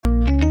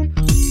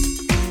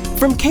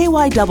From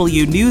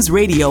KYW News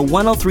Radio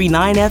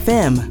 103.9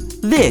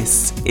 FM,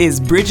 this is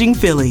Bridging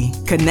Philly,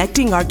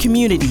 connecting our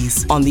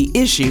communities on the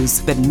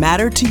issues that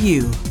matter to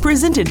you.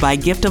 Presented by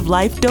Gift of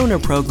Life Donor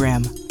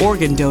Program.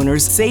 Organ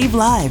donors save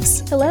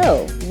lives.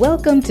 Hello,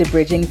 welcome to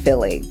Bridging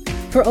Philly.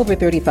 For over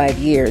 35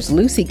 years,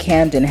 Lucy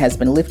Camden has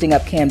been lifting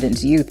up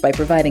Camden's youth by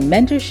providing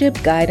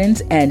mentorship,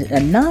 guidance, and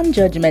a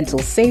non-judgmental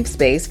safe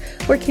space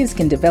where kids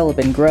can develop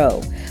and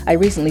grow. I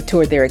recently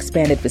toured their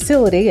expanded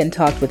facility and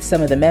talked with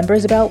some of the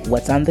members about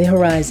what's on the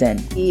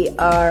horizon. We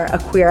are a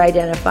queer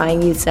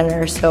identifying youth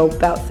center, so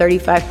about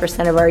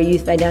 35% of our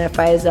youth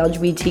identify as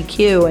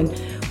LGBTQ,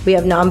 and we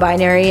have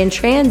non-binary and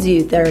trans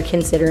youth that are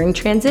considering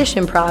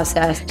transition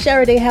process.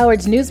 Shara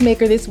Howard's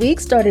Newsmaker this week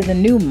started a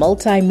new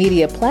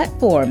multimedia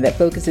platform that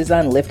focuses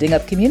on lifting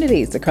up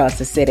communities across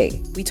the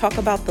city. We talk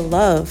about the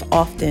love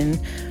often,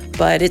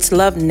 but it's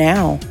Love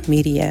Now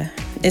media.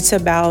 It's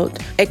about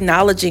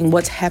acknowledging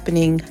what's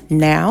happening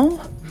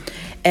now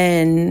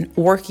and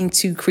working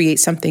to create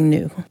something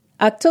new.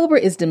 October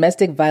is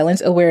Domestic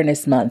Violence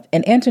Awareness Month,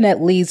 and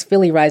Antoinette Lee's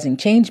Philly Rising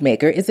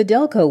Changemaker is a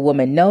Delco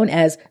woman known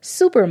as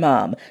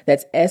Supermom.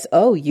 That's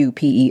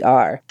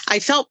SOUPER. I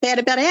felt bad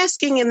about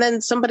asking, and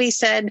then somebody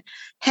said,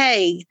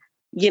 hey,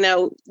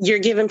 you're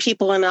giving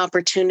people an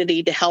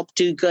opportunity to help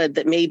do good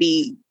that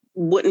maybe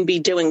wouldn't be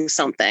doing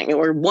something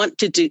or want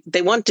to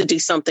do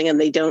something and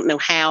they don't know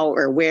how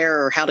or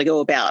where or how to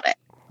go about it.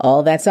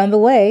 All that's on the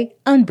way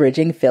on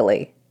Bridging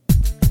Philly.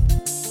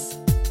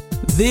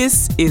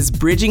 This is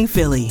Bridging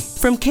Philly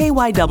from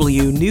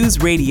KYW News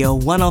Radio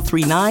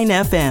 103.9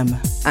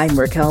 FM. I'm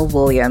Raquel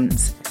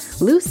Williams.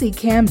 Lucy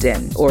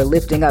Camden, or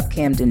Lifting Up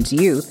Camden's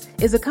Youth,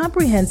 is a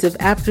comprehensive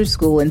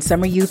after-school and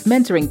summer youth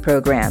mentoring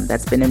program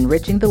that's been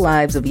enriching the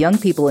lives of young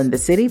people in the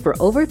city for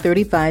over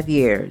 35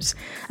 years.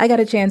 I got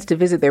a chance to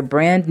visit their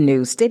brand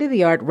new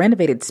state-of-the-art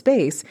renovated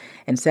space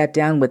and sat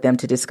down with them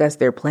to discuss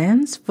their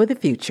plans for the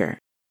future.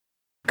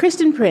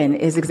 Kristen Prynn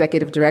is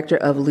Executive Director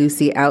of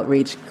Lucy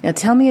Outreach. Now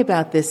tell me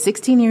about this.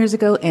 16 years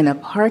ago in a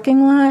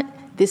parking lot,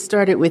 this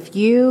started with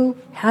you.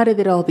 How did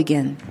it all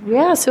begin?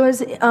 Yeah, so I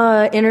was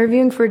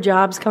interviewing for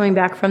jobs coming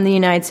back from the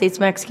United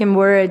States-Mexican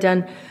border. I'd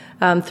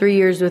done 3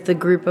 years with a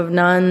group of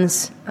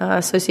nuns,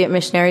 associate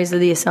missionaries of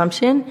the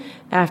Assumption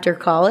after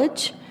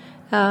college,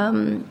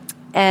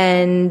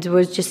 and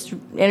was just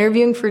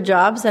interviewing for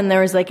jobs. And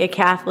there was like a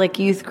Catholic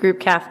youth group,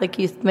 Catholic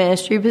youth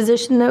ministry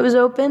position that was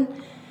open.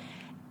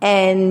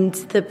 And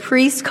the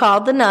priest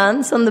called the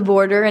nuns on the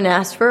border and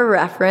asked for a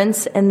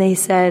reference. And they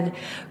said,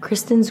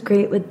 Kristen's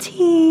great with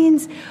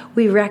teens.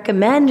 We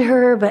recommend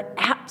her, but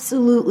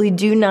absolutely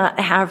do not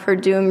have her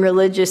doing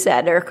religious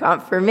ed or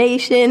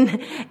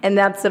confirmation. And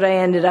that's what I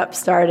ended up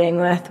starting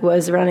with,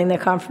 was running the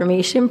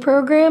confirmation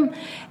program.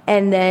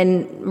 And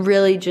then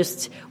really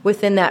just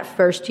within that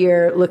first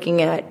year,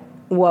 looking at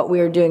what we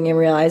were doing and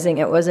realizing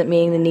it wasn't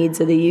meeting the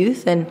needs of the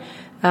youth, and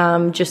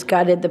just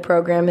gutted the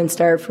program and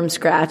started from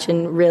scratch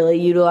and really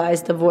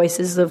utilized the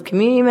voices of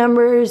community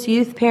members,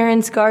 youth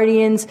parents,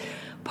 guardians,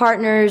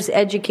 partners,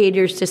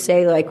 educators to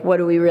say, like, what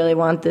do we really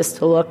want this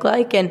to look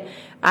like? And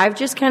I've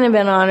just kind of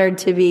been honored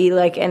to be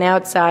like an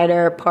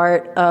outsider,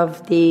 part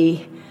of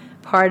the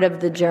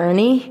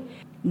journey.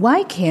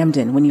 Why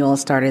Camden when you all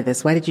started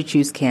this? Why did you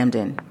choose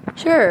Camden?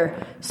 Sure.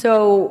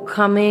 So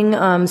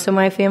so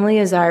my family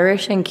is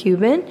Irish and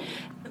Cuban.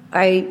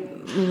 I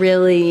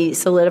really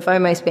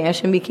solidified my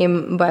Spanish and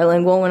became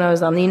bilingual when I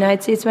was on the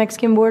United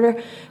States-Mexican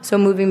border. So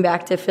moving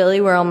back to Philly,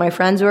 where all my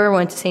friends were,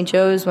 went to St.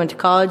 Joe's, went to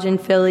college in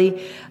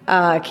Philly.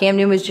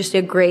 Camden was just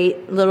a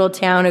great little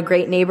town, a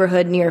great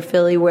neighborhood near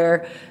Philly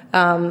where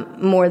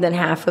more than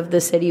half of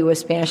the city was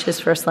Spanish as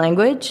first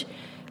language.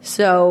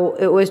 So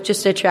it was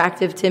just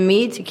attractive to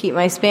me to keep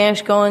my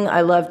Spanish going.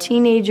 I love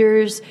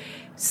teenagers,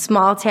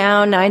 small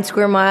town, 9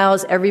 square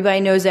miles,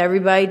 everybody knows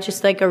everybody,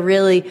 just like a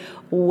really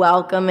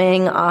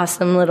welcoming,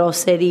 awesome little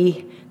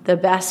city, the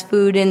best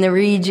food in the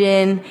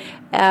region.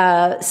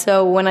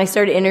 So when I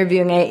started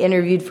interviewing, I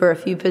interviewed for a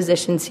few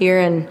positions here,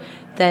 and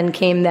then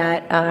came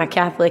that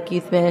Catholic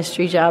youth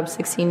ministry job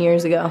 16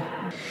 years ago.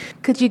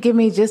 Could you give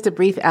me just a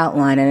brief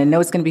outline? And I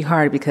know it's going to be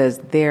hard because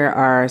there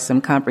are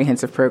some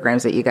comprehensive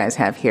programs that you guys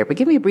have here, but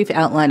give me a brief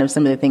outline of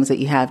some of the things that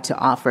you have to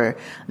offer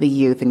the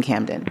youth in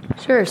Camden.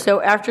 Sure.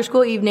 So after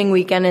school, evening,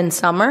 weekend, and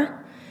summer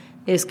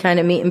is kind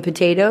of meat and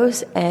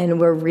potatoes, and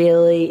we're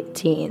really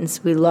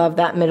teens. We love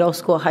that middle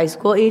school, high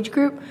school age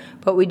group,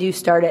 but we do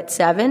start at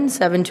 7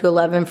 to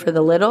 11 for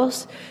the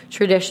littles,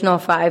 traditional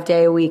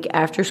 5-day-a-week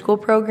after-school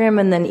program,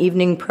 and then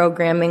evening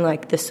programming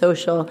like the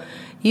social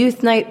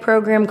youth night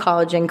program,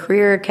 college and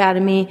career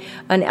academy,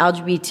 an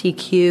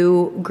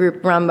LGBTQ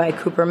group run by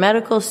Cooper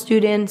medical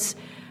students.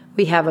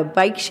 We have a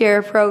bike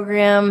share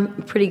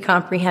program, pretty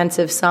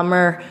comprehensive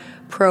summer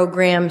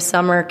program,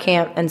 summer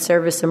camp and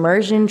service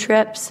immersion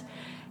trips.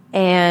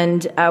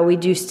 And we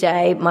do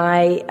stay.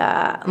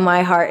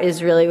 My heart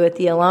is really with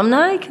the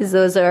alumni, because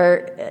those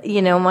are,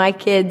 my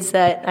kids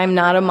that I'm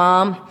not a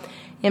mom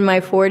in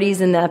my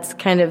 40s, and that's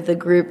kind of the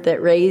group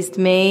that raised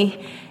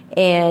me.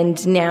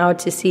 And now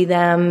to see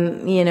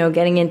them,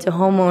 getting into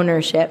home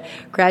ownership,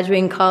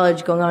 graduating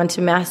college, going on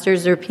to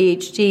masters or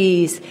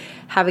PhDs,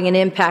 having an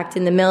impact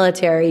in the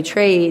military,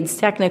 trades,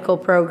 technical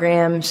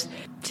programs,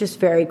 just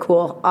very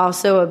cool.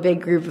 Also, a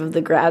big group of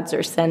the grads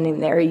are sending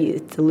their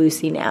youth to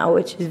Lucy now,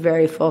 which is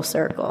very full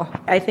circle.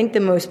 I think the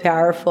most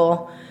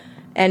powerful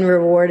and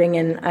rewarding,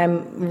 and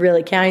I'm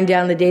really counting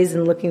down the days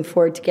and looking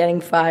forward to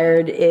getting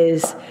fired,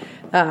 is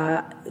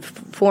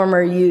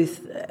former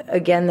youth,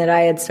 again, that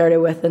I had started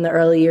with in the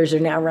early years are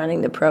now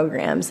running the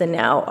programs, and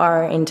now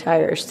our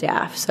entire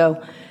staff.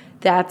 So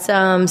that's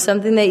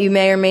something that you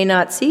may or may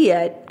not see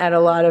at a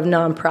lot of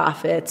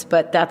nonprofits,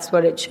 but that's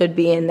what it should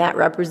be, and that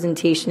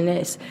representation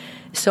is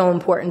so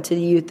important to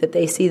the youth, that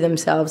they see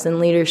themselves in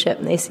leadership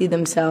and they see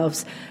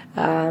themselves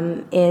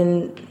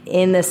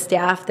in the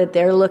staff that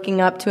they're looking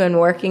up to and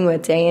working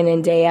with day in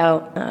and day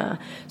out.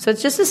 So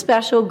it's just a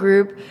special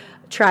group,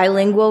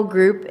 trilingual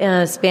group,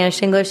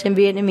 Spanish, English, and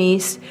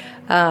Vietnamese.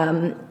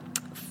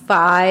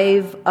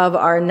 5 of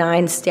our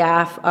 9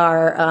 staff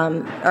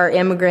are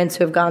immigrants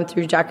who have gone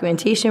through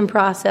documentation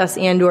process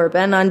and or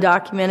been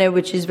undocumented,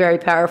 which is very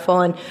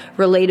powerful and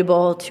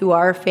relatable to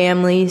our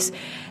families.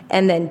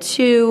 And then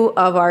 2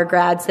 of our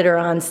grads that are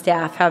on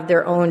staff have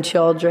their own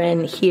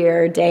children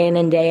here day in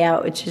and day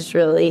out, which is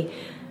really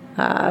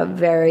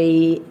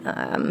very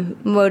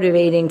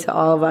motivating to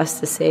all of us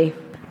to see.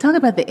 Talk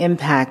about the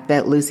impact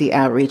that Lucy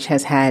Outreach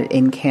has had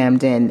in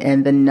Camden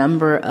and the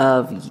number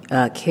of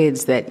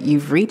kids that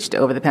you've reached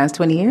over the past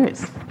 20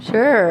 years.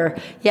 Sure.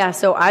 Yeah,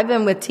 so I've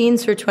been with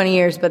teens for 20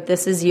 years, but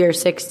this is year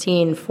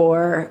 16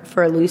 for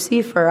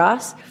Lucy, for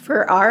us.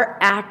 For our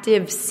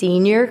active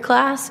senior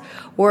class,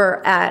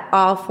 we're at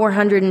all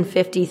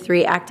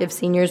 453 active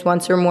seniors,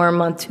 once or more a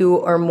month, 2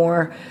 or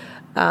more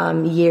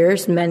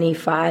years, many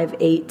 5,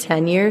 8,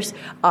 10 years,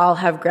 all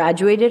have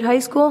graduated high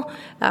school.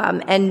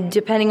 And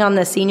depending on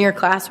the senior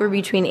class, we're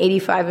between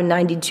 85 and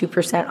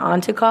 92%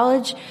 onto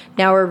college.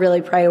 Now we're really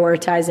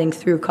prioritizing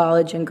through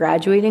college and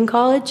graduating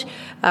college.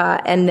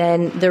 And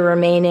then the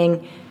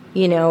remaining,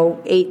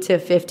 8 to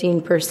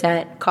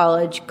 15%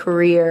 college,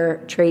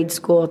 career, trade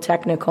school,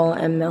 technical,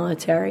 and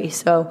military.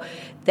 So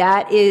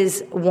that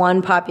is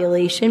one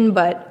population,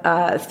 but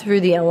through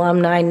the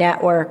alumni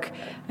network,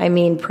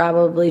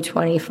 probably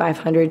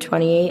 2,500,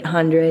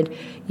 2,800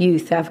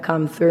 youth have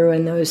come through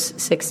in those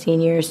 16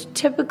 years,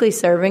 typically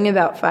serving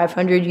about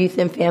 500 youth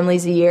and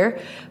families a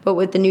year. But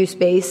with the new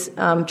space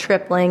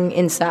tripling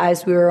in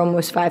size, we were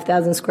almost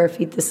 5,000 square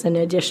feet. This is an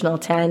additional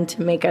 10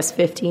 to make us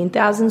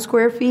 15,000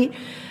 square feet.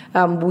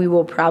 We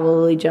will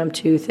probably jump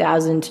to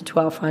 1,000 to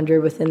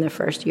 1,200 within the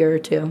first year or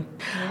 2.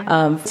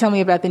 Tell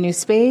me about the new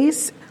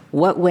space.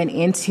 What went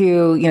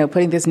into,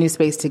 putting this new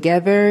space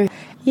together?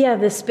 Yeah,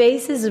 the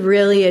space is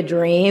really a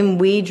dream.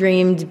 We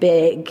dreamed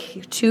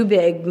big, too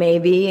big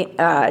maybe,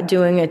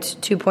 doing a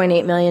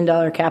 $2.8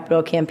 million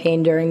capital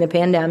campaign during the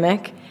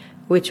pandemic,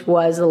 which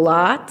was a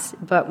lot,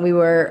 but we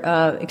were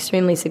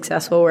extremely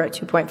successful. We're at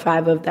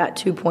 2.5 of that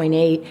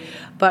 2.8,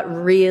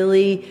 but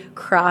really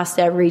crossed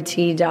every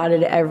T,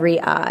 dotted every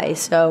I.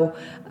 So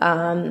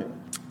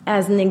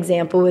as an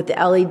example, with the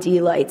LED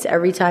lights,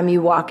 every time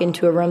you walk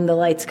into a room, the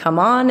lights come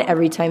on.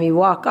 Every time you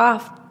walk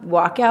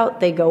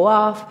out, they go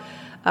off.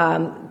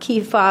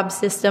 Key fob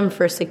system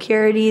for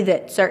security,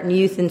 that certain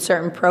youth in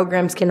certain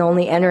programs can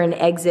only enter and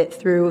exit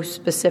through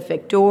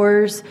specific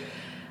doors.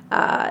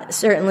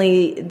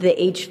 Certainly the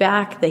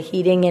HVAC, the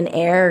heating and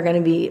air, are going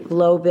to be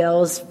low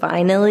bills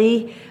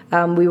finally.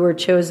 We were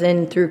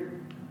chosen through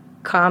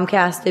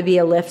Comcast to be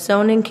a lift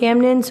zone in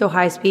Camden, so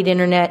high-speed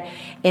internet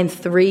in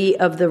 3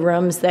 of the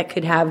rooms that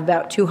could have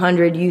about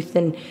 200 youth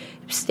and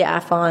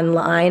staff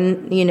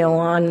online,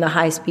 on the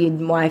high-speed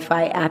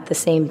Wi-Fi at the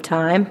same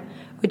time,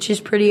 which is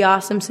pretty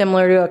awesome,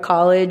 similar to a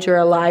college or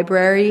a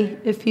library,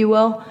 if you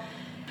will.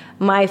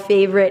 My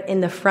favorite in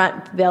the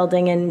front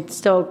building, and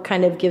still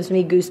kind of gives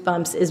me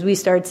goosebumps, is we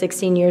started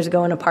 16 years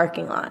ago in a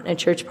parking lot, a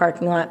church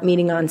parking lot,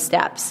 meeting on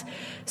steps.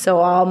 So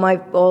all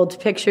my old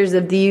pictures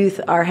of the youth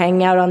are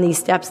hanging out on these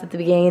steps at the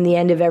beginning and the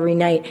end of every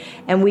night.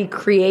 And we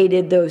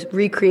recreated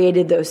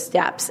those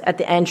steps at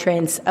the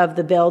entrance of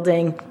the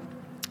building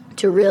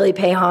to really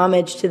pay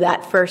homage to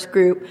that first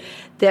group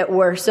that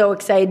were so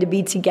excited to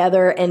be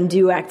together and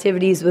do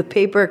activities with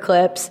paper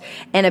clips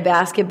and a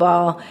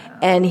basketball.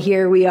 And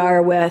here we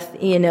are with,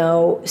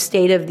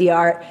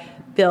 state-of-the-art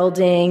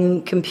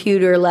building,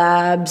 computer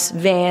labs,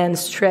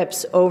 vans,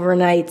 trips,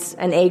 overnights,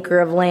 an acre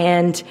of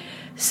land.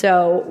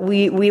 So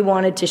we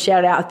wanted to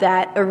shout out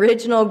that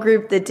original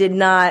group that did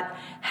not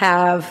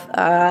have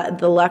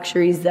the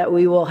luxuries that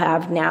we will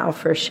have now,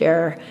 for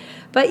sure.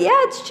 But yeah,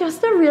 it's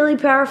just a really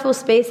powerful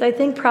space. I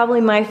think probably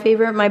my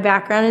favorite, my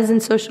background is in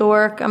social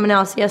work. I'm an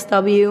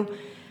LCSW.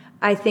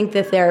 I think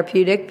the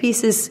therapeutic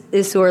piece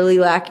is sorely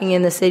lacking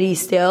in the city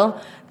still,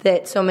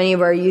 that so many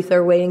of our youth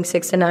are waiting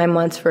 6 to 9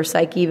 months for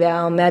psych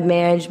eval, med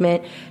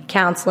management.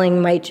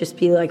 Counseling might just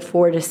be like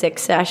 4 to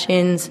 6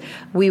 sessions.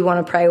 We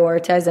want to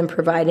prioritize and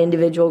provide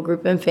individual,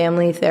 group, and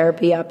family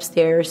therapy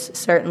upstairs,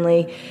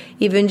 certainly.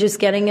 Even just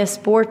getting a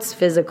sports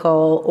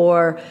physical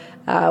or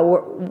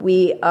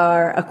We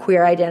are a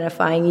queer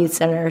identifying youth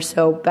center,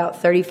 so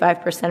about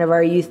 35% of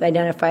our youth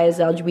identify as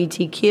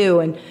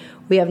LGBTQ, and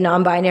we have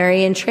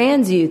non-binary and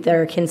trans youth that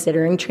are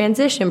considering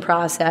transition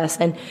process,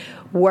 and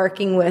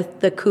working with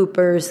the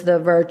Coopers, the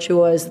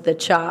Virtuas, the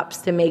CHOPs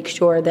to make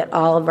sure that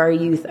all of our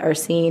youth are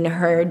seen,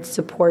 heard,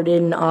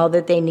 supported in all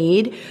that they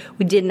need.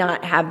 We did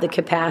not have the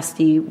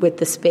capacity with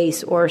the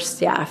space or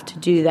staff to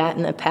do that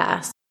in the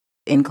past.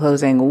 In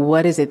closing,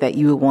 what is it that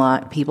you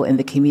want people in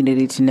the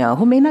community to know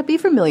who may not be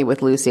familiar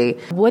with Lucy?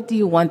 What do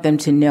you want them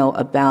to know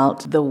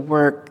about the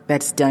work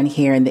that's done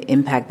here and the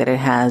impact that it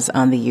has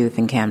on the youth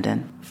in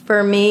Camden?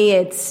 For me,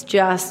 it's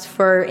just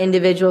for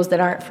individuals that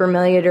aren't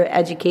familiar to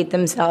educate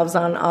themselves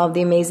on all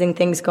the amazing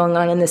things going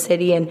on in the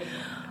city and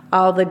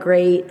all the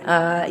great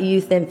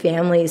youth and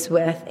families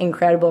with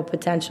incredible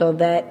potential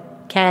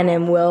that can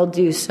and will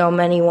do so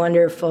many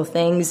wonderful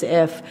things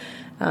if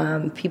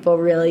people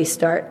really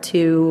start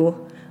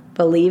to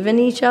believe in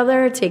each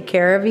other, take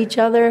care of each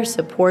other,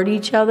 support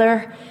each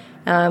other.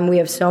 We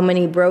have so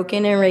many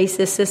broken and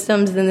racist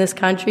systems in this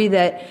country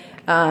that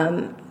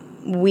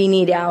we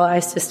need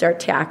allies to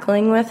start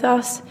tackling with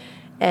us,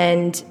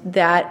 and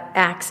that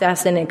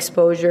access and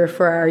exposure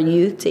for our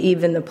youth to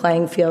even the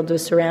playing field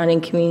with surrounding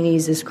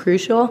communities is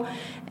crucial,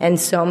 and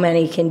so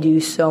many can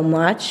do so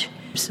much.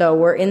 So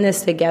we're in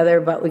this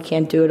together, but we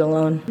can't do it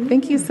alone.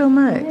 Thank you so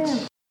much.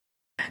 Yeah.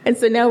 And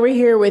so now we're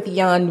here with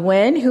Yan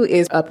Nguyen, who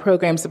is a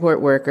program support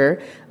worker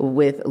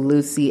with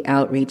Lucy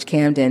Outreach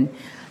Camden.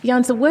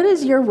 Yan, so what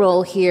is your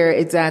role here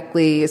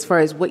exactly as far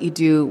as what you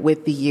do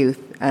with the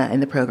youth in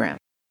the program?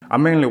 I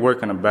mainly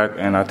work in the back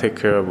end. I take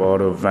care of all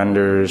the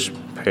vendors,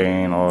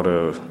 paying all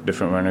the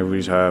different vendors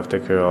we have,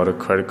 take care of all the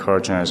credit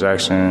card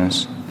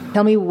transactions.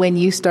 Tell me when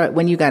you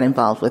got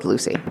involved with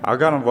Lucy. I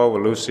got involved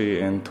with Lucy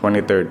in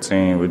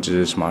 2013, which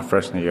is my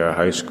freshman year of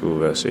high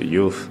school as a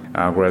youth.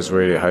 I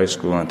graduated high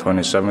school in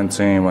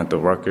 2017, went to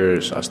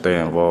Rutgers. I stayed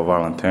involved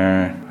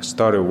volunteering. I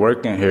started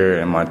working here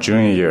in my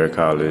junior year of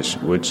college,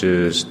 which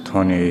is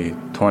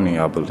 2020,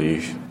 I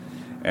believe.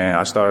 And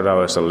I started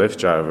out as a Lyft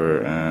driver,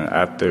 and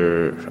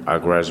after I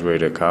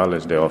graduated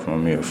college, they offered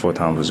me a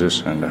full-time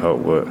position to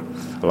help with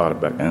a lot of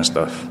back-end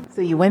stuff.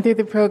 So you went through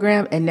the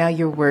program, and now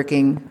you're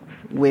working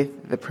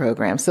with the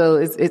program. So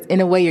it's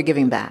in a way you're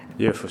giving back.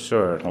 Yeah, for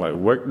sure. Like,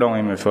 work don't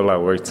even feel like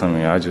work to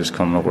me. I just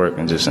come to work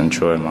and just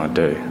enjoy my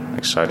day.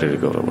 Excited to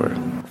go to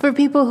work. For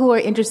people who are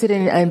interested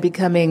in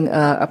becoming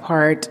a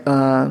part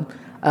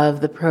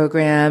of the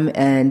program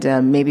and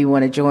maybe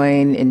want to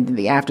join in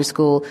the after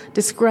school,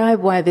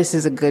 describe why this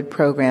is a good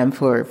program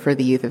for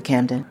the youth of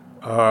Camden.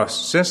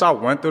 Since I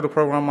went through the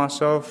program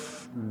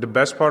myself, the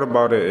best part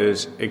about it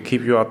is it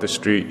keeps you out the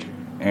street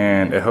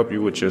and it helps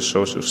you with your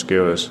social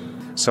skills.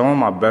 Some of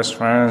my best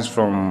friends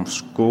from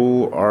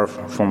school are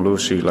from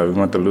Lucy. Like, we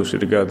went to Lucy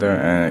together,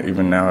 and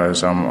even now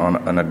as I'm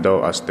an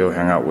adult, I still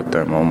hang out with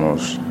them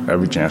almost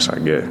every chance I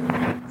get.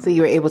 So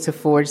you were able to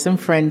forge some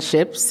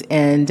friendships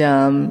and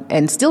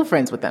still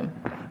friends with them.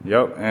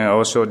 Yep, and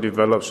also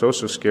develop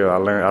social skill. I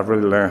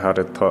really learned how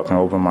to talk and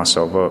open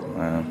myself up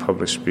and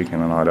public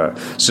speaking and all that.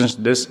 Since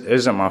this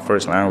isn't my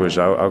first language,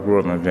 I grew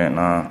up in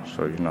Vietnam,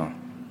 so you know.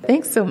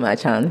 Thanks so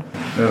much, hon.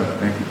 Yeah,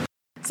 thank you.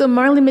 So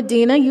Marley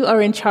Medina, you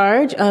are in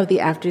charge of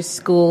the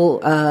after-school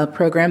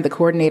program, the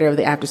coordinator of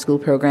the after-school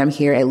program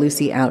here at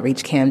Lucy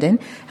Outreach Camden.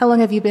 How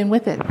long have you been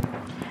with it?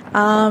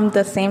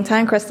 The same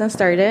time Kristen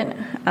started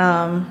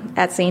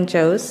at St.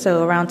 Joe's,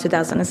 so around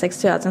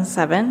 2006,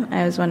 2007.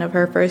 I was one of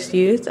her first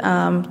youth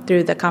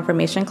through the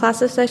confirmation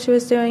classes that she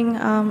was doing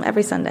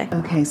every Sunday.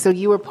 Okay, so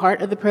you were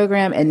part of the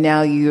program, and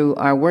now you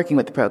are working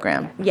with the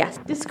program. Yes.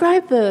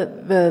 Describe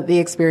the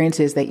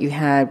experiences that you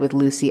had with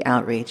Lucy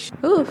Outreach.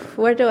 Oof,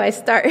 where do I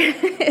start?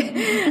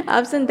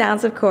 Ups and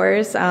downs, of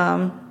course.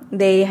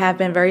 They have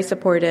been very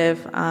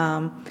supportive.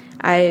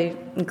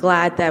 I'm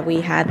glad that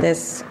we had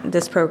this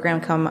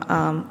program come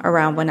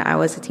around when I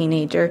was a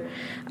teenager.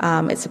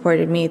 It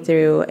supported me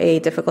through a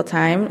difficult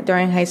time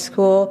during high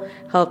school,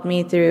 helped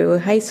me through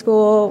high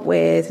school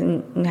with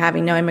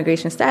having no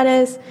immigration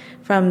status.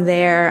 From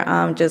there,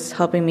 just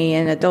helping me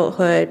in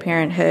adulthood,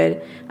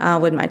 parenthood,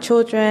 with my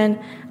children,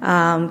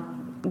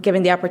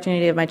 giving the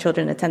opportunity of my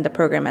children to attend the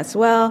program as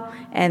well,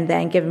 and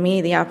then giving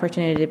me the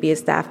opportunity to be a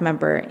staff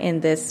member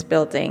in this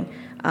building,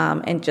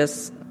 and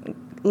just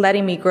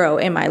letting me grow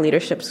in my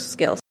leadership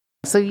skills.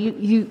 So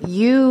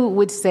you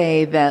would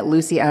say that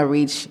Lucy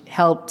Outreach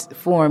helped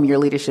form your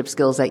leadership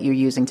skills that you're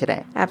using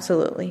today?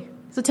 Absolutely.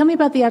 So tell me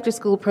about the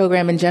after-school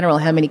program in general.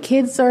 How many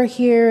kids are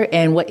here,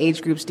 and what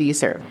age groups do you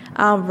serve?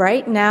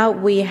 Right now,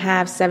 we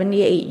have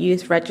 78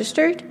 youth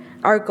registered.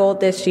 Our goal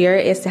this year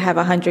is to have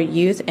 100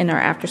 youth in our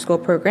after-school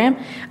program.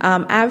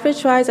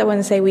 Average-wise, I want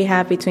to say we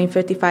have between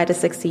 55 to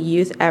 60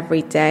 youth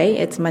every day.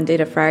 It's Monday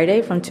to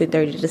Friday from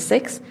 2:30 to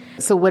 6.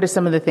 So what are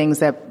some of the things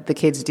that the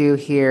kids do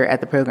here at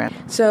the program?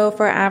 So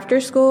for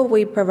after-school,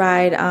 we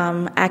provide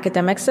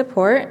academic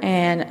support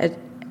and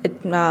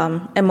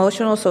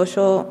emotional,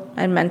 social,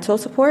 and mental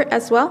support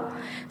as well.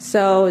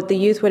 So the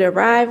youth would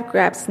arrive,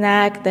 grab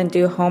snack, then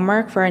do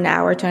homework for an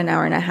hour to an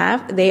hour and a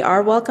half. They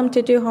are welcome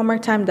to do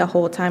homework time the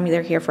whole time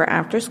they're here for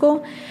after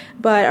school.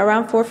 But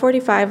around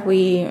 4:45,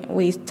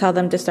 we tell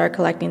them to start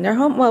collecting their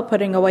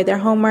putting away their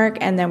homework,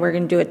 and then we're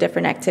going to do a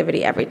different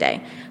activity every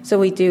day. So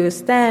we do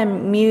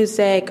STEM,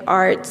 music,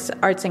 arts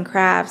and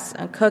crafts,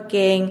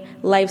 cooking,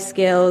 life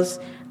skills,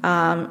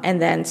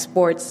 and then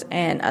sports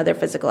and other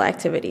physical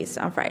activities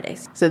on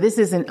Fridays. So this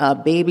isn't a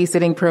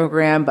babysitting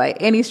program by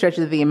any stretch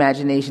of the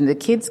imagination. The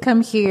kids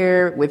come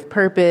here with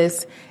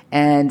purpose,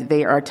 and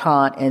they are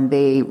taught, and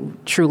they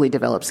truly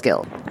develop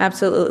skill.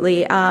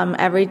 Absolutely.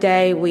 Every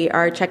day we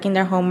are checking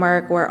their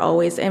homework. We're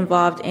always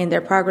involved in their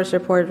progress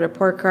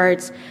report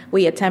cards.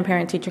 We attend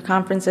parent-teacher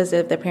conferences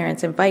if the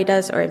parents invite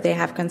us or if they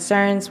have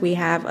concerns. We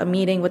have a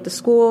meeting with the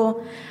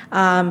school.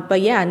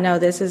 But yeah, no,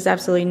 this is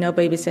absolutely no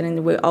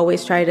babysitting. We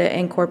always try to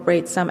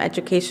incorporate some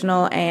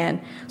educational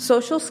and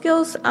social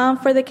skills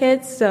for the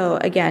kids. So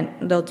again,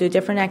 they'll do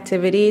different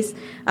activities.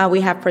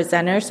 We have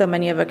presenters, so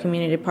many of our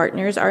community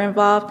partners are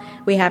involved.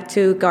 We have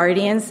 2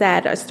 guardians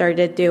that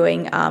started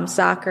doing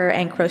soccer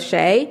and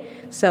crochet,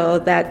 so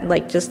that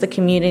like just the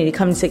community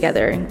comes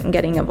together and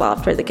getting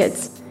involved for the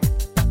kids.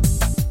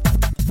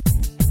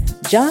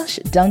 Josh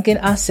Duncan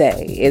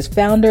Assay is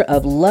founder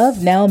of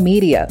Love Now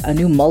Media, a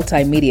new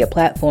multimedia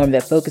platform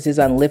that focuses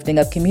on lifting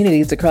up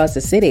communities across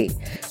the city.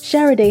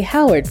 Sharaday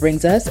Howard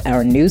brings us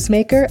our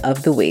Newsmaker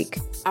of the Week.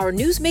 Our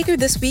newsmaker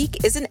this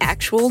week is an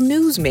actual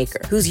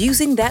newsmaker who's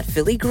using that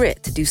Philly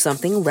grit to do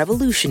something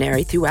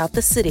revolutionary throughout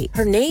the city.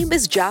 Her name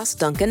is Joss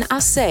Duncan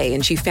Assay,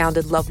 and she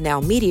founded Love Now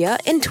Media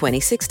in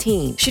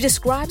 2016. She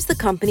describes the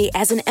company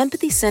as an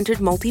empathy-centered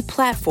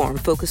multi-platform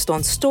focused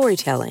on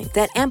storytelling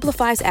that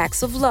amplifies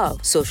acts of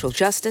love, social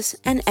justice,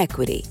 and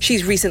equity.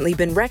 She's recently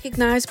been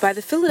recognized by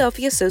the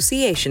Philadelphia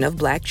Association of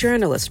Black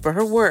Journalists for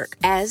her work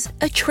as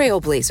a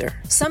trailblazer,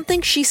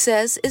 something she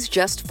says is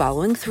just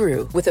following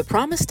through with a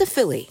promise to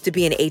Philly to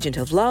be an agent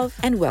of love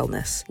and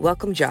wellness.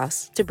 Welcome,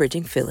 Joss, to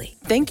Bridging Philly.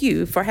 Thank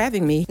you for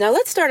having me. Now,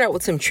 let's start out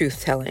with some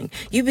truth-telling.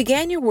 You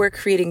began your work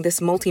creating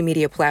this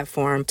multimedia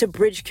platform to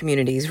bridge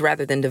communities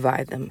rather than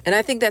divide them. And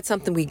I think that's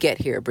something we get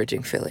here at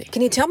Bridging Philly.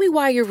 Can you tell me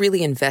why you're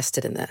really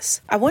invested in this?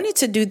 I wanted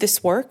to do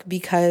this work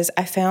because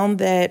I found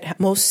that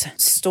most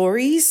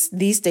stories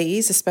these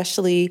days,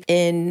 especially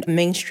in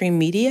mainstream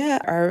media,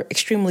 are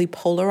extremely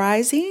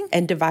polarizing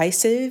and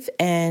divisive.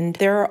 And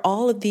there are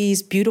all of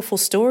these beautiful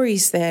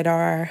stories that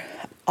are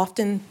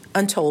often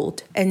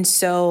untold. And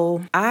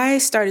so I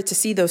started to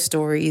see those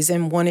stories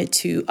and wanted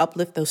to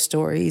uplift those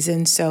stories.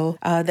 And so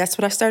that's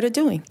what I started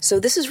doing. So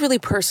this is really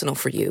personal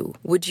for you.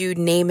 Would you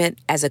name it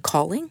as a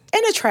calling?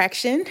 An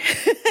attraction.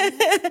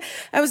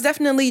 I was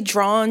definitely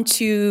drawn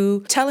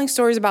to telling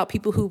stories about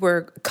people who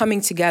were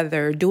coming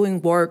together,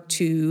 doing work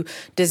to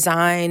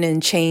design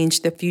and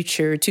change the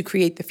future, to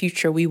create the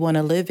future we want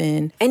to live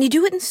in. And you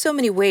do it in so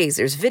many ways.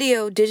 There's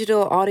video,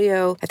 digital,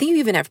 audio. I think you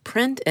even have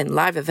print and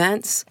live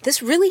events.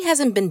 This really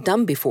hasn't been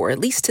done before, at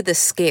least to this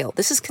scale.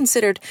 This is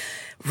considered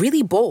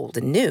really bold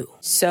and new.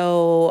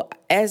 So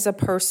as a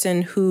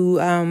person who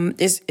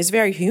is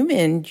very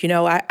human, you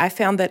know, I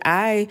found that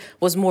I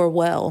was more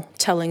well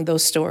telling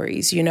those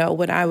stories. You know,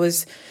 when I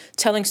was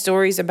telling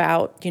stories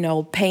about, you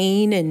know,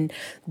 pain and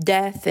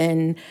death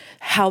and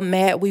how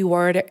mad we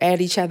were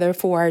at each other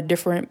for our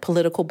different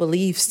political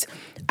beliefs,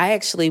 I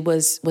actually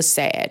was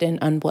sad and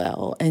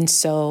unwell. And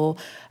so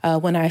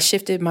when I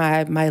shifted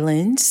my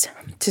lens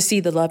to see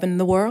the love in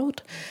the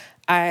world,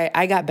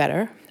 I got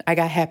better, I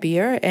got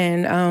happier,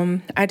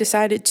 and I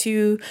decided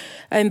to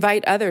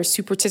invite others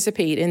to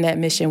participate in that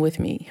mission with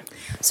me.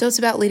 So it's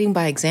about leading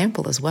by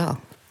example as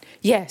well.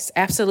 Yes,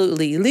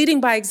 absolutely. Leading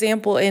by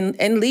example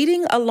and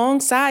leading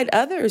alongside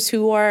others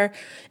who are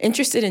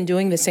interested in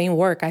doing the same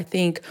work. I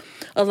think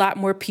a lot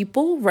more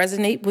people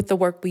resonate with the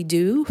work we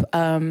do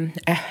following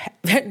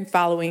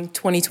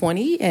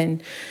 2020.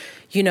 And,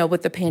 you know,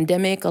 with the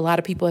pandemic, a lot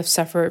of people have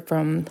suffered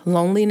from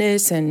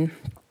loneliness, and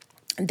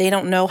they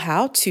don't know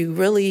how to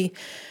really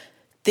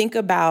think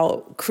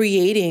about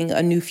creating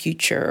a new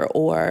future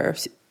or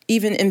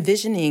even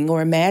envisioning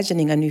or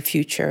imagining a new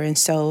future. And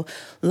so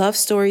love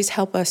stories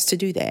help us to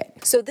do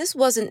that. So this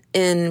wasn't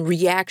in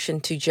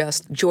reaction to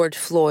just George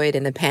Floyd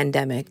and the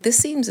pandemic. This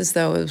seems as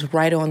though it was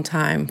right on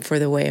time for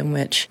the way in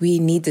which we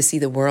need to see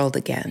the world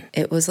again.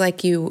 It was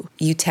like you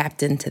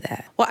tapped into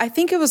that. Well, I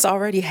think it was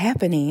already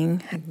happening.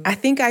 Mm-hmm. I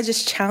think I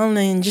just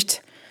challenged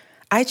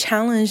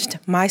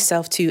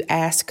myself to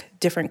ask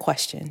different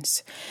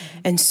questions. Mm-hmm.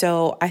 And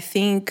so I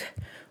think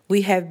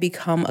we have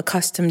become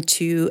accustomed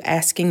to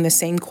asking the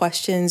same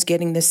questions,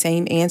 getting the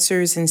same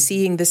answers, and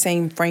seeing the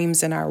same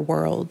frames in our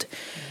world.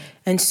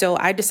 And so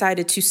I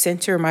decided to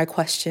center my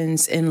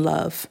questions in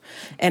love.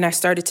 And I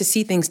started to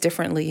see things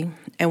differently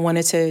and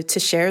wanted to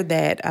share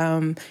that,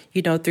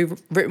 through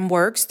written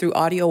works, through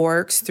audio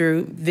works,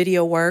 through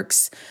video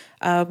works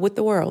with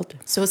the world.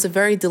 So it's a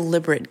very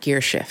deliberate gear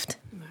shift.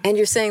 And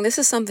you're saying this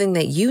is something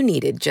that you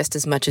needed just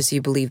as much as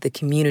you believe the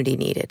community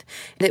needed.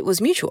 And it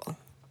was mutual,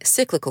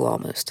 cyclical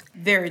almost.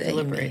 Very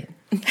deliberate.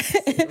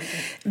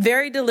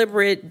 Very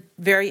deliberate,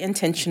 very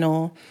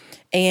intentional,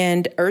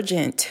 and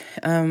urgent.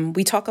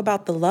 We talk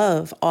about the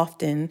love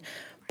often,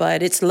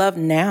 but it's love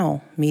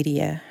now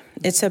media.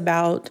 It's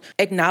about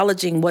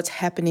acknowledging what's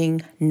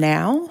happening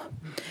now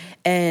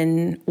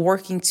and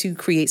working to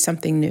create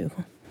something new.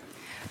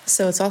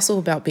 So it's also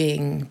about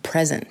being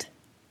present.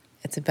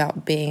 It's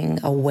about being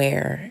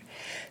aware.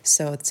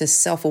 So it's this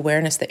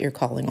self-awareness that you're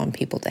calling on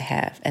people to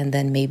have, and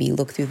then maybe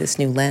look through this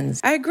new lens.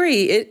 I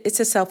agree. It's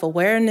a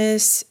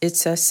self-awareness.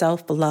 It's a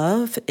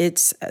self-love.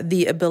 It's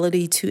the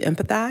ability to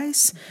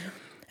empathize.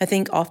 I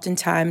think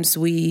oftentimes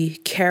we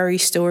carry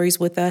stories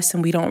with us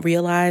and we don't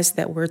realize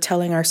that we're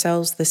telling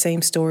ourselves the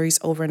same stories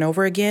over and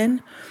over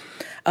again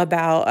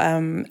about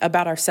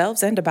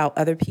ourselves and about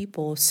other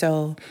people.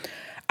 So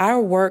our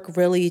work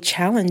really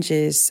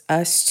challenges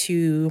us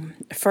to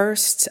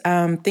first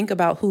think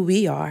about who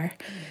we are,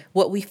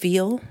 what we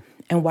feel,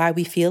 and why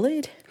we feel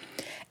it,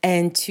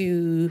 and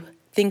to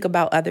think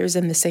about others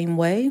in the same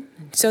way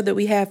so that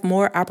we have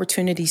more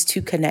opportunities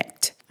to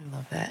connect. I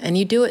love that. And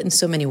you do it in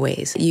so many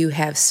ways. You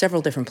have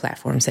several different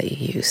platforms that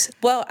you use.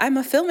 Well, I'm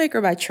a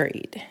filmmaker by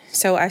trade.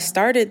 So I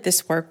started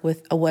this work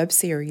with a web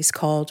series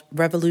called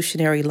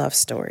Revolutionary Love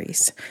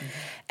Stories.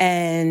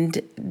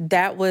 And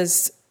that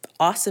was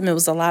awesome. It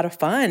was a lot of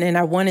fun, and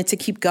I wanted to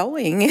keep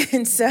going.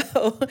 And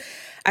so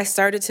I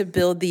started to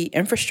build the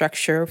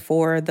infrastructure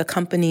for the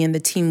company and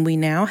the team we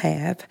now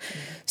have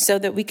so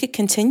that we could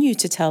continue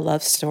to tell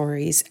love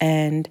stories.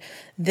 And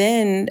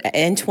then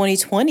in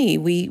 2020,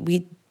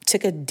 we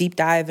took a deep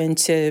dive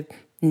into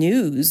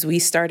news. We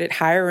started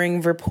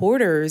hiring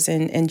reporters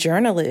and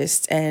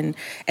journalists and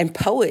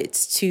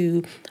poets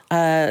to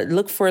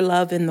look for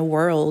love in the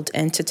world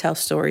and to tell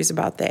stories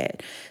about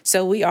that.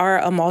 So we are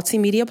a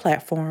multimedia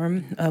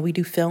platform. We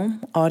do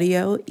film,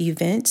 audio,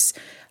 events,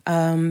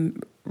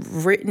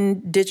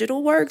 written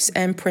digital works,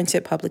 and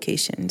printed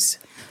publications.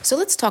 So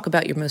let's talk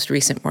about your most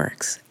recent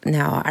works.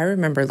 Now, I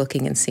remember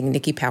looking and seeing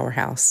Nikki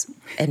Powerhouse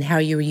and how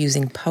you were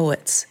using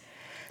poets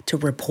to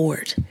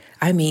report.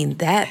 I mean,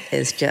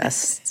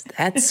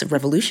 that's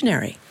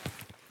revolutionary.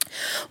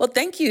 Well,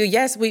 thank you.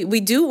 Yes,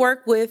 we do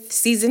work with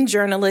seasoned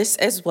journalists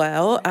as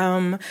well.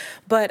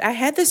 But I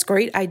had this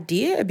great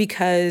idea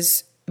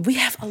because we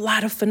have a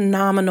lot of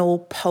phenomenal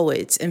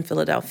poets in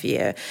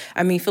Philadelphia.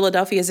 I mean,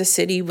 Philadelphia is a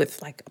city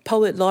with like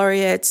poet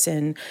laureates,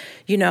 and,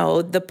 you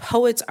know, the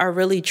poets are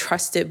really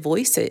trusted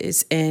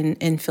voices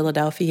in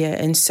Philadelphia.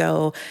 And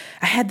so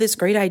I had this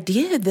great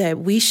idea that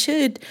we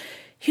should,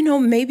 you know,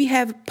 maybe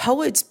have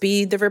poets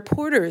be the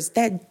reporters.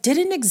 That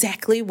didn't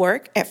exactly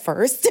work at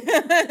first,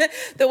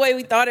 the way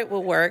we thought it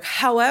would work.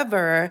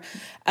 However,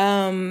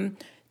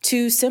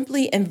 to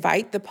simply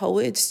invite the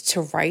poets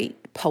to write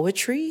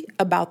poetry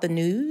about the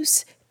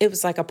news, it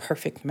was like a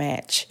perfect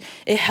match.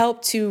 It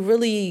helped to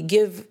really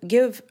give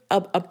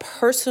a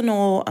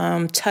personal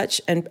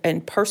touch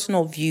and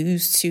personal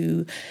views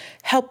to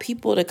help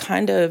people to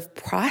kind of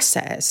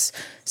process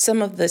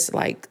some of this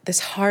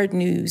hard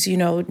news, you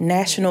know,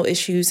 national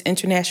issues,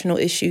 international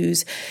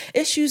issues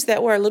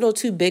that were a little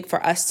too big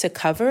for us to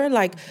cover.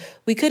 Like,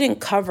 we couldn't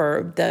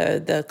cover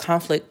the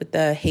conflict with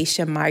the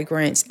Haitian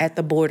migrants at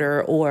the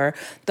border, or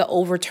the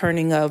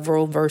overturning of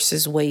Roe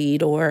versus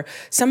Wade, or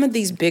some of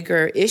these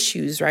bigger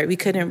issues, right? We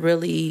couldn't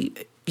really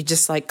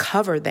just like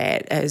cover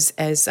that as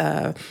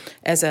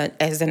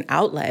an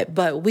outlet,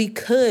 but we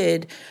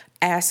could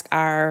ask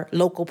our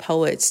local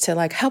poets to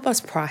like help us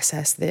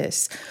process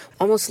this.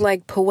 Almost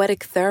like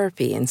poetic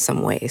therapy in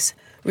some ways.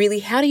 Really,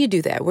 how do you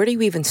do that? Where do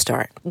you even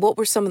start? What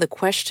were some of the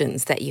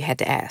questions that you had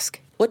to ask?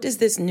 What does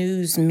this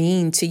news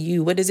mean to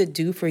you? What does it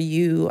do for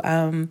you?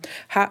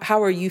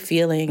 How are you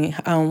feeling?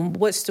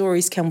 What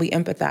stories can we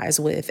empathize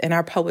with? And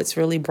our poets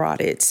really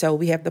brought it. So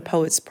we have the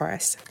Poets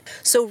Press.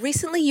 So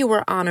recently you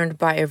were honored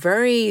by a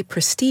very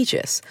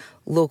prestigious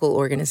local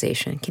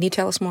organization. Can you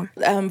tell us more?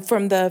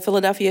 From the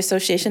Philadelphia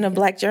Association of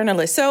Black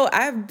Journalists. So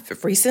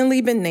I've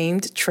recently been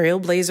named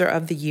Trailblazer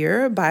of the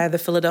Year by the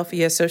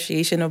Philadelphia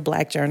Association of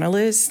Black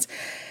Journalists.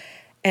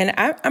 And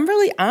I'm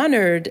really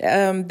honored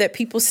that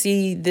people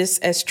see this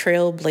as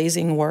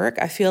trailblazing work.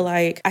 I feel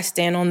like I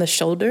stand on the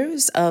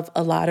shoulders of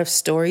a lot of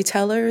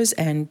storytellers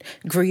and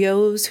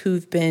griots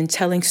who've been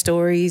telling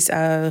stories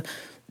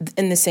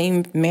in the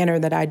same manner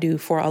that I do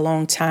for a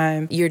long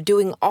time. You're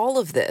doing all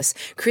of this,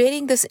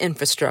 creating this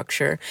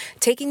infrastructure,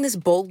 taking this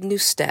bold new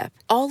step,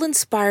 all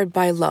inspired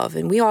by love.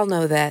 And we all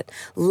know that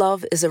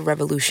love is a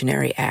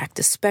revolutionary act,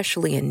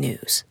 especially in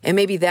news. And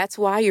maybe that's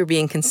why you're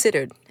being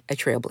considered a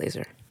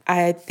trailblazer.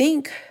 I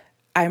think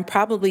I'm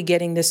probably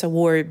getting this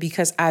award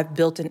because I've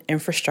built an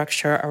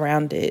infrastructure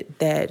around it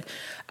that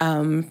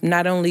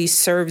not only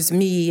serves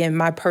me and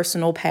my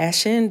personal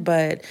passion,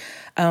 but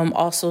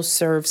also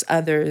serves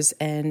others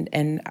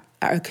and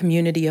our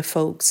community of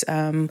folks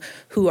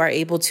who are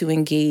able to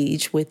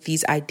engage with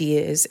these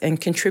ideas and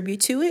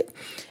contribute to it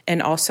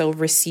and also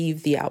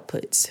receive the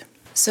outputs.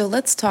 So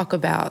let's talk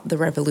about the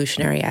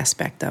revolutionary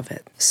aspect of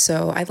it.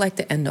 So I'd like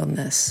to end on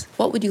this.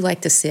 What would you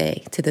like to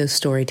say to those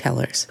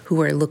storytellers who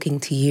are looking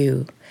to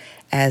you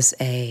as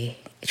a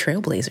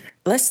trailblazer?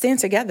 Let's stand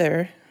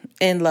together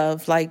in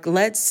love.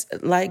 Let's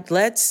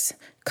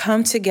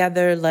come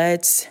together.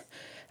 Let's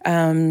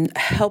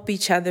help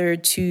each other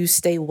to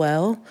stay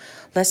well.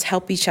 Let's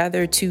help each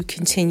other to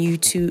continue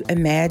to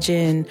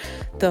imagine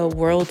the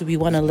world we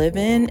want to live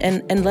in.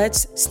 And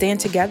let's stand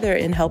together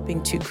in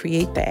helping to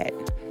create that.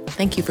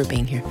 Thank you for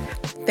being here.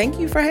 Thank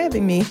you for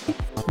having me.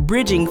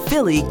 Bridging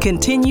Philly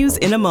continues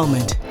in a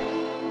moment.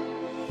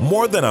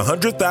 More than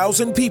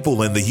 100,000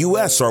 people in the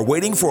U.S. are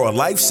waiting for a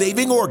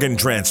life-saving organ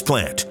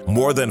transplant.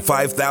 More than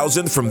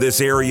 5,000 from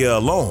this area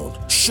alone.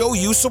 Show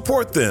you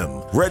support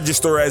them.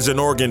 Register as an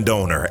organ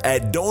donor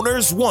at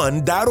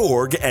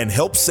donorsone.org and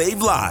help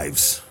save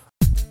lives.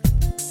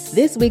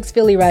 This week's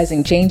Philly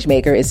Rising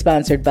Changemaker is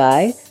sponsored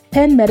by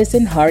Penn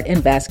Medicine Heart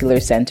and Vascular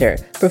Center,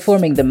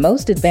 performing the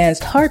most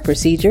advanced heart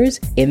procedures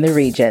in the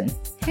region.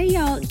 Hey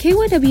y'all,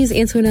 KYW's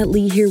Antoinette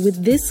Lee here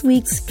with this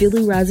week's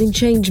Philly Rising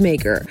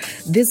Changemaker.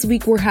 This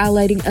week we're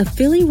highlighting a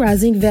Philly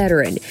Rising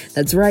veteran.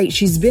 That's right,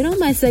 she's been on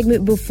my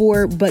segment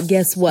before, but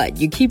guess what?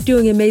 You keep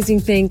doing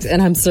amazing things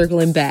and I'm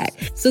circling back.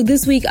 So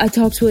this week I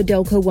talked to a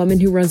Delco woman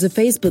who runs a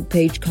Facebook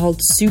page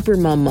called Super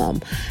Mum.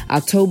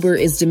 October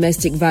is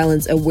Domestic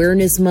Violence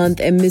Awareness Month,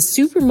 and Miss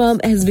Super Mum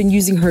has been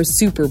using her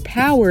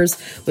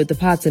superpowers with the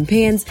pots and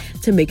pans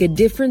to make a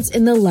difference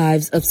in the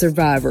lives of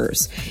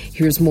survivors.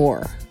 Here's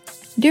more.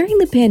 During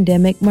the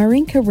pandemic,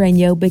 Maureen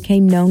Carreño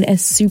became known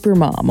as Super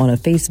Mom on a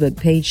Facebook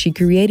page she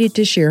created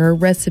to share her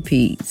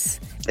recipes.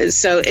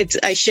 So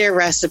I share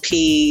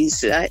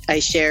recipes, I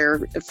share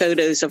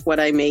photos of what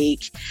I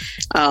make,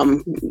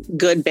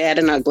 good, bad,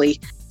 and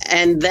ugly.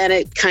 And then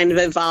it kind of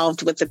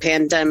evolved with the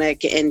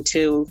pandemic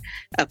into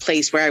a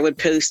place where I would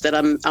post that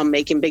I'm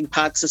making big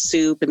pots of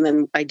soup. And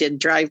then I did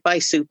drive-by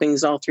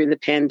soupings all through the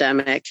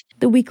pandemic.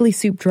 The weekly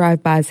soup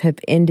drive-bys have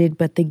ended,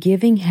 but the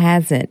giving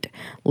hasn't.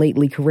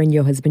 Lately,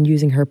 Carreño has been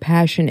using her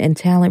passion and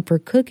talent for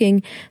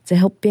cooking to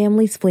help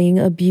families fleeing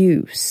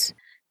abuse.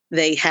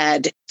 They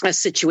had a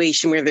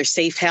situation where their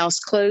safe house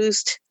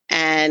closed,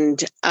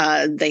 and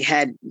they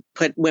had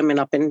put women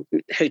up in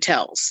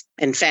hotels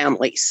and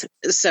families.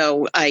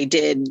 So I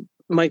did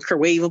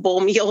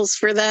microwavable meals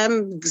for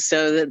them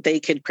so that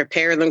they could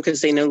prepare them, because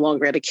they no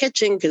longer had a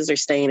kitchen because they're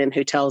staying in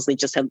hotels. They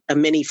just had a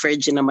mini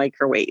fridge and a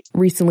microwave.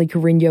 Recently,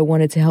 Carreño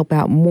wanted to help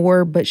out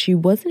more, but she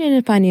wasn't in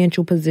a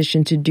financial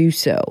position to do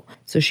so.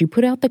 So she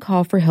put out the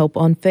call for help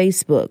on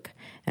Facebook,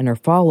 and her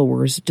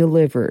followers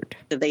delivered.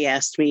 They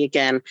asked me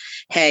again,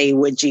 hey,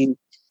 would you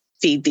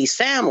feed these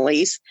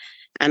families?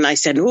 And I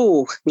said,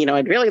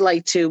 I'd really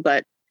like to,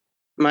 but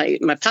my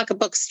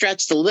pocketbook's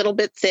stretched a little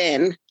bit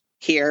thin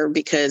here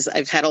because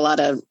I've had a lot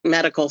of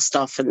medical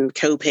stuff and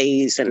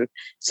co-pays. And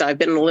so I've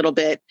been a little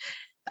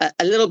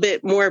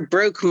bit more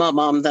broke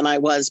mom than I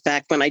was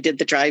back when I did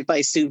the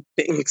drive-by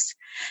soupings.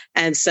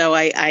 And so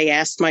I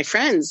asked my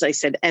friends, I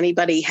said,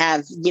 anybody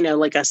have,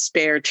 like a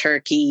spare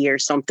turkey or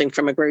something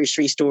from a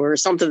grocery store or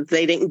something that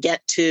they didn't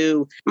get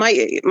to?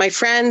 My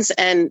friends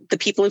and the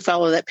people who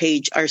follow that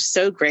page are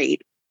so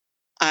great.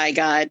 I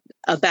got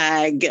a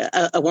bag.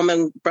 A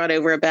woman brought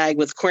over a bag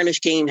with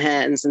Cornish game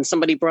hens, and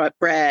somebody brought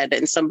bread,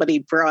 and somebody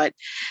brought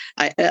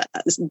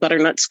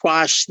butternut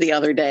squash the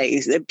other day.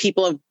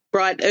 People have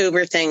brought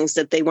over things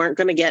that they weren't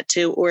going to get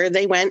to, or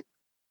they went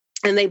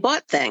and they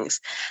bought things.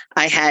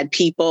 I had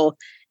people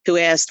who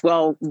asked,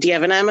 well, do you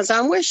have an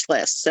Amazon wish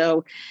list?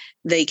 So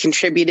they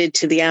contributed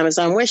to the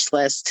Amazon wish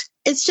list.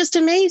 It's just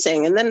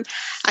amazing. And then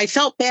I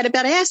felt bad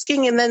about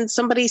asking. And then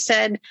somebody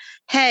said,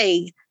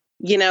 hey,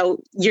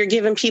 you're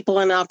giving people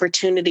an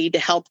opportunity to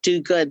help do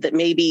good that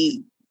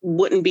maybe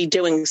wouldn't be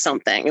doing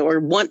something,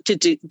 or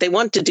they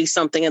want to do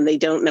something and they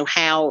don't know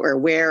how or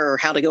where or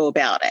how to go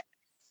about it.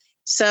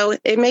 So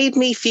it made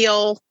me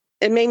feel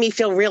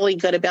really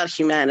good about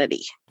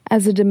humanity.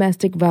 As a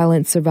domestic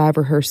violence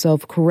survivor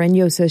herself,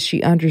 Carreño says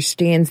she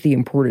understands the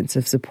importance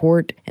of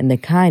support and the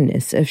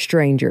kindness of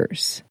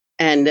strangers.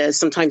 And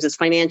sometimes it's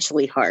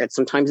financially hard.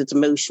 Sometimes it's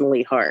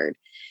emotionally hard.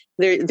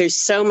 There's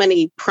so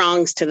many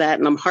prongs to that,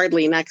 and I'm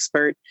hardly an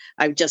expert.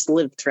 I've just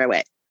lived through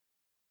it.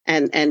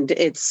 And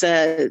it's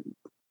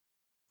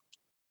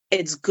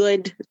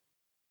good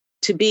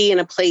to be in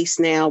a place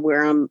now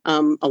where I'm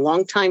a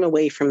long time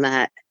away from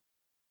that.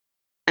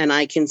 And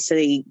I can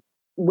see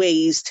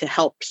ways to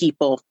help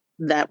people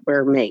that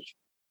were me,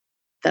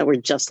 that were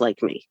just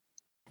like me.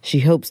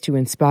 She hopes to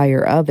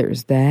inspire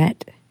others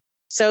that.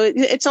 So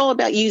it's all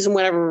about using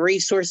whatever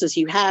resources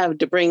you have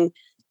to bring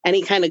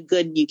any kind of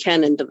good you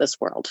can into this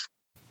world.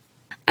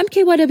 I'm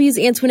KYW's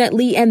Antoinette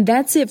Lee, and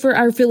that's it for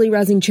our Philly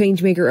Rising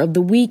Changemaker of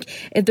the Week.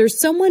 If there's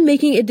someone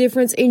making a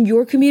difference in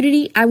your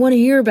community, I want to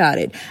hear about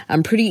it.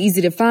 I'm pretty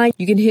easy to find.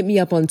 You can hit me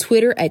up on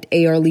Twitter at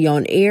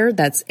ARLeeOnAir,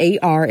 that's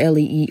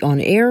ARLEE on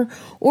air,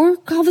 or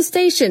call the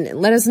station and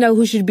let us know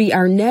who should be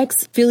our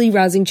next Philly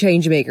Rising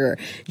Changemaker.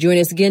 Join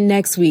us again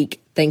next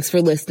week. Thanks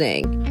for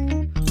listening.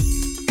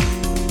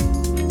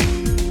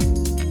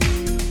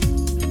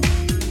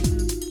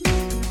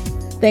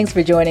 Thanks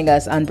for joining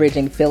us on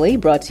Bridging Philly,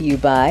 brought to you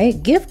by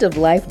Gift of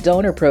Life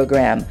Donor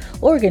Program.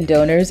 Organ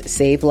donors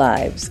save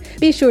lives.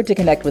 Be sure to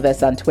connect with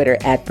us on Twitter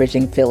at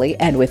Bridging Philly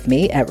and with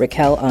me at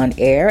Raquel On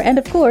Air. And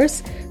of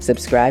course,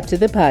 subscribe to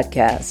the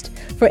podcast.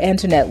 For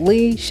Antoinette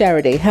Lee,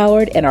 Sharaday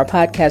Howard, and our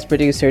podcast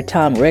producer,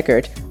 Tom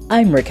Rickert,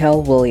 I'm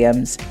Raquel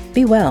Williams.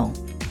 Be well.